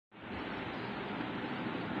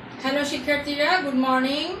Hello শিক্ষার্থীরা, good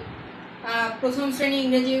morning. প্রথম শ্রেণী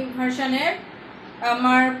ইংরেজি ভার্সনের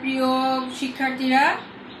আমার প্রিয় শিক্ষার্থীরা,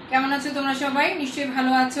 কেমন আছো তোমরা? সবাই নিশ্চয়ই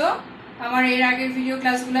ভালো আছো। আমার এর আগের ভিডিও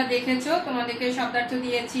ক্লাসগুলো দেখেছো, তোমাদেরকে শব্দার্থ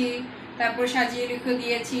দিয়েছি, তারপর সাজিয়ে লিখে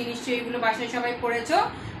দিয়েছি, নিশ্চয়ই এগুলো বাসায় সবাই পড়েছো।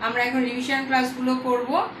 আমরা এখন রিভিশন ক্লাসগুলো করব,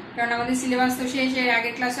 কারণ আমাদের সিলেবাস তো শেষ। এর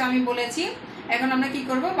আগের ক্লাসে আমি বলেছি, এখন আমরা কি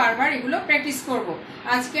করব, বারবার এগুলো প্র্যাকটিস করব।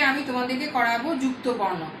 আজকে আমি তোমাদেরকে করাবো যুক্ত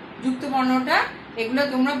বর্ণ। যুক্ত বর্ণটা এগুলো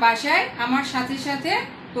তোমরা বাসায় আমার সাথে সাথে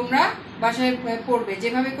তোমরা বাসায় পড়বে,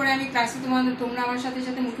 যেভাবে করে আমি ক্লাসে তোমরা আমার সাথে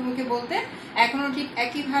সাথে মুখে মুখে বলতে, এখনো ঠিক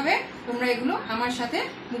একইভাবে তোমরা এগুলো আমার সাথে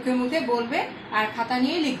মুখে মুখে বলবে আর খাতা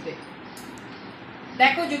নিয়ে লিখবে।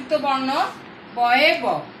 দেখো, যুক্ত বর্ণ বয়ে ব।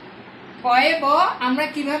 বয়ে ব আমরা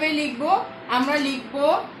কিভাবে লিখব? আমরা লিখব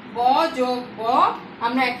ব যোগ ব।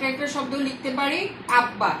 আমরা একটা একটা শব্দ লিখতে পারি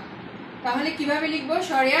আব্বা। তাহলে কিভাবে লিখবো?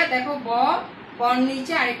 সরিয়া দেখো, ব, বর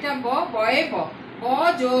নিচে আরেকটা ব, বয়ে ব। ব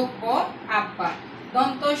যোগ ব আব্বা।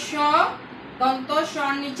 দন্ত স, দন্ত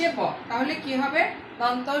সর নিচে ব, তাহলে কি হবে?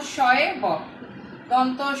 দন্ত শয়ে ব।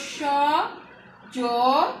 দন্ত স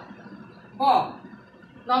যোগ ব,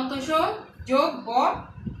 দন্ত স যোগ ব।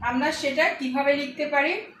 আমরা সেটা কিভাবে লিখতে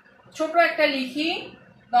পারি? ছোট একটা লিখি,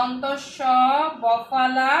 দন্ত স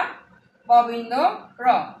বফালা ববিন্দ র।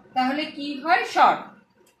 তাহলে কি হয়? স্বর।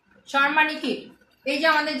 স্বর মানে কি? এই যে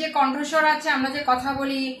আমাদের যে কণ্ঠস্বর আছে, আমরা যে কথা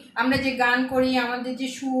বলি, আমরা যে গান করি, আমাদের যে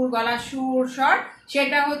সুর, গলার সুর, স্বর,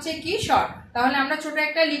 সেটা হচ্ছে কি? স্বর। তাহলে আমরা ছোট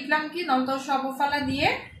একটা লিখলাম কি, দন্ত স বফালা দিয়ে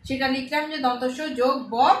সেটা লিখলাম যে দন্ত স যোগ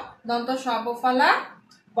ব, দন্ত স বফালা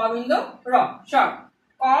ববিন্দ র, স্বর।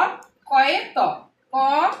 ক, কয়ে ত, ক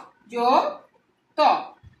যোগ ত,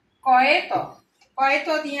 কয়ে ত। কয়ে ত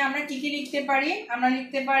দিয়ে আমরা কি কি লিখতে পারি? আমরা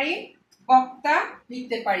লিখতে পারি বক্তা,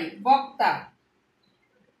 লিখতে পারি বক্তা,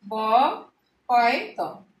 ব কয় ত।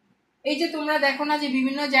 এই যে তোমরা দেখো না যে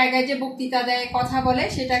বিভিন্ন জায়গায় যে বক্তৃতা দেয়, কথা বলে,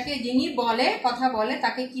 সেটাকে যিনি বলে, কথা বলে,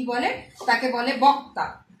 তাকে কি বলে? তাকে বলে বক্তা।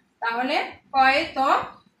 তাহলে কয় ত,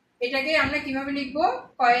 এটাকে আমরা কিভাবে লিখবো?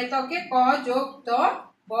 কয়ে তকে ক যোগ ত,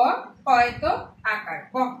 ব কয় ত আকার,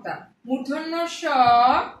 বক্তা। মূর্ধন্য স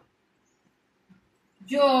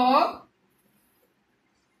যোগ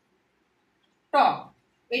ট,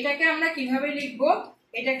 এটাকে আমরা কিভাবে লিখবো?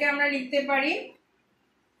 এটাকে আমরা লিখতে পারি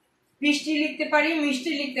মিষ্টি, লিখতে পারি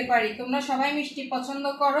মিষ্টি, লিখতে পারি। তোমরা সবাই মিষ্টি পছন্দ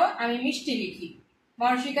করো, আমি মিষ্টি লিখি।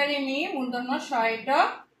 মরশিকারি মি, মূর্ধন্য শয়ট,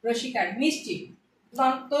 রসিকার মিষ্টি।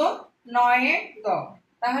 দন্ত নয়ে দ,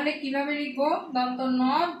 তাহলে কিভাবে লিখবো? দন্ত ন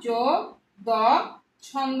যোগ দ,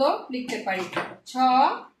 ছন্দ লিখতে পারি ছ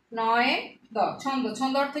নয়ে দ, ছন্দ।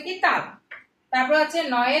 ছন্দ অর্থ কি? তাল। তারপর আছে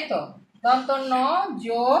নয়ে ত, দন্ত ন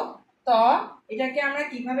যোগ ত, এটাকে আমরা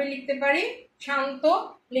কিভাবে লিখতে পারি? শান্ত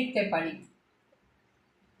লিখতে পারি।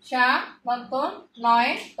 সা দন্ত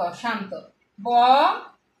নয় ত, শান্ত। ব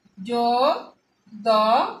যোগ দ,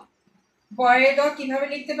 বয়ে দ কিভাবে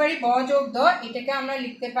লিখতে পারি? ব যোগ দ, এটাকে আমরা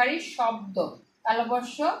লিখতে পারি শব্দ,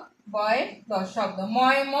 তালবস্য বয়ে দ, শব্দ।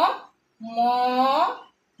 ময় ম, ম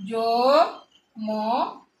যোগ ম,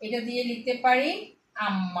 এটা দিয়ে লিখতে পারি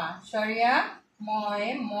আম্মা, সরিয়া ময়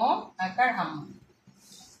ম আকার আম্মা।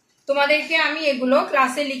 তোমাদেরকে আমি এগুলো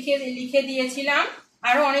ক্লাসে লিখে দিয়েছিলাম,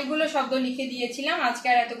 আরো অনেকগুলো শব্দ লিখে দিয়েছিলাম, আজকে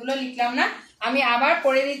আর এতগুলো লিখলাম না। আমি আবার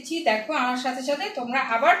পড়ে দিচ্ছি, দেখো আমার সাথে সাথে তোমরা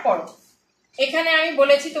আবার পড়ো। এখানে আমি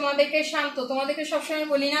বলেছি তোমাদেরকে শান্ত। তোমাদেরকে সবসময়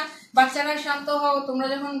বলি না বাচ্চারা শান্ত হও, তোমরা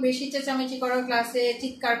যখন বেশি চেঁচামেচি করো, ক্লাসে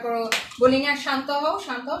চিৎকার করো, বলি না শান্ত হও,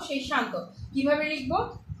 শান্ত হও। সেই শান্ত কিভাবে লিখবো?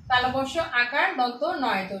 তালবস্য আকার দন্ত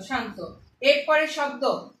নয় তো, শান্ত। এরপরে শব্দ,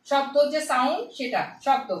 শব্দ যে সাউন্ড, সেটা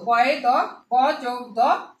শব্দ। বয়ে দ, ব যোগ দ,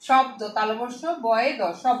 শব্দ, তালবস্য বয়ে দ,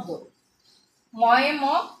 শব্দ। ময়ে ম,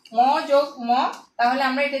 ম যোগ ম, তাহলে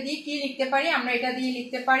আমরা এটা দিয়ে কি লিখতে পারি? আমরা এটা দিয়ে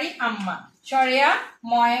লিখতে পারি আম্মা, সরেয়া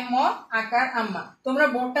ময়ে ম আকার আম্মা। তোমরা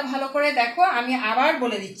বোর্ডটা ভালো করে দেখো, আমি আবার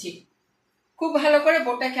বলে দিচ্ছি, খুব ভালো করে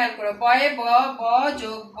বোর্ডটা খেয়াল করো। বয়ে ব, ব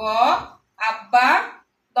যোগ ব আব্বা,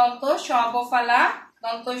 দন্ত স বফালা,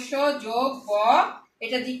 দন্ত স যোগ ব,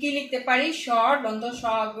 এটা দিয়ে কি লিখতে পারি? স্বর, দন্ত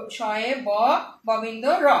শয়ে ব ববিন্দ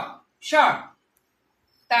র, স্বর।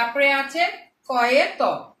 তারপরে আছে কয়ে ত,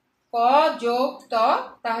 ক যোগ ত,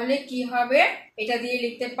 তাহলে কি হবে? এটা দিয়ে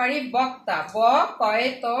লিখতে পারি বক্তা, ব কয়ে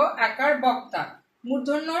ত আকার বক্তা।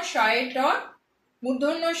 মূর্ধন্য শয়ে ট,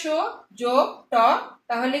 মূর্ধন্য স যোগ ট,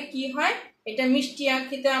 তাহলে কি হয়? এটা মিষ্টি।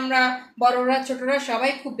 খেতে আমরা বড়রা ছোটরা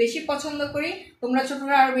সবাই খুব বেশি পছন্দ করি, তোমরা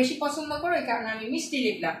ছোটরা আরো বেশি পছন্দ করো, এই কারণে আমি মিষ্টি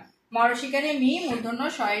লিখলাম। মরসিকারে মি, মূর্ধন্য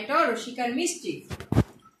শয়ে ট, রসিকার মিষ্টি।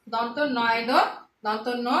 দন্ত নয় দ, দন্ত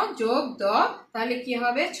ন যোগ দ, তাহলে কি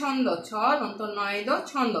হবে? ছন্দ, ছ দন্ত নয় দ,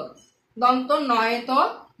 ছন্দ। দন্ত নয় ত,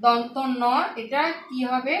 দন্ত ন, এটা কি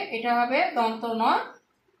হবে? এটা হবে দন্ত ন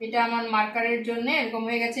এটা আমার মার্কারের জন্য এরকম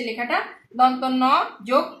হয়ে গেছে লেখাটা। দন্ত ন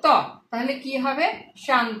যোগ ত, তাহলে কি হবে?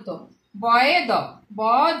 শান্ত। বয়ে দ, ব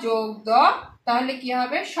যোগ দ, তাহলে কি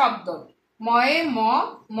হবে? শব্দ। ময়ে ম,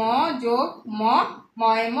 ম যোগ ম,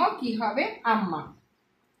 ময়ে ম কি হবে? আম্মা।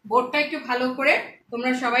 বোর্ডটা একটু ভালো করে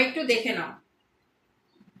তোমরা সবাই একটু দেখে নাও।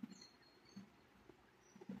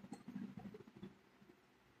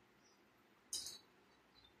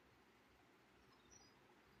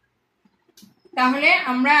 তাহলে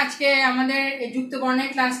আমরা আজকে আমাদের যুক্ত বর্ণের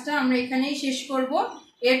ক্লাসটা আমরা এখানেই শেষ করব।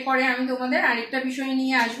 এরপরে আমি তোমাদের আরেকটা বিষয়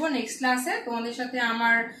নিয়ে আসবো নেক্সট ক্লাসে তোমাদের সাথে।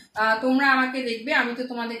 আমার তোমরা আমাকে দেখবে, আমি তো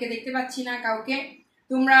তোমাদেরকে দেখতে পাচ্ছি না কাউকে।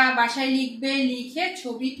 তোমরা বাসায় লিখবে, লিখে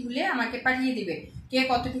ছবি তুলে আমাকে পাঠিয়ে দিবে। কে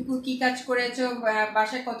কতটুকু কি কাজ করেছো,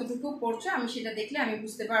 বাসায় কতটুকু পড়ছো, আমি সেটা দেখলে আমি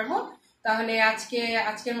বুঝতে পারবো। তাহলে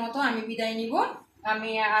আজকের মতো আমি বিদায় নিব।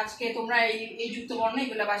 আমি আজকে তোমরা এই যুক্ত বর্ণ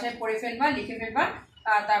এগুলো বাসায় পড়ে ফেলবা, লিখে ফেলবা,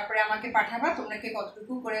 তারপরে আমাকে পাঠাবা তোমরা কে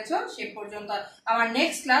কতটুকু করেছো। সে পর্যন্ত আমার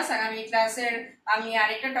নেক্সট ক্লাস, আগামী ক্লাসের আমি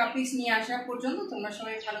আরেকটা টপিকস নিয়ে আসা পর্যন্ত তোমরা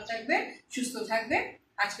সবাই ভালো থাকবে, সুস্থ থাকবে।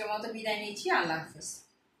 আজকের মতো বিদায় নিচ্ছি। আল্লাহ হাফেজ।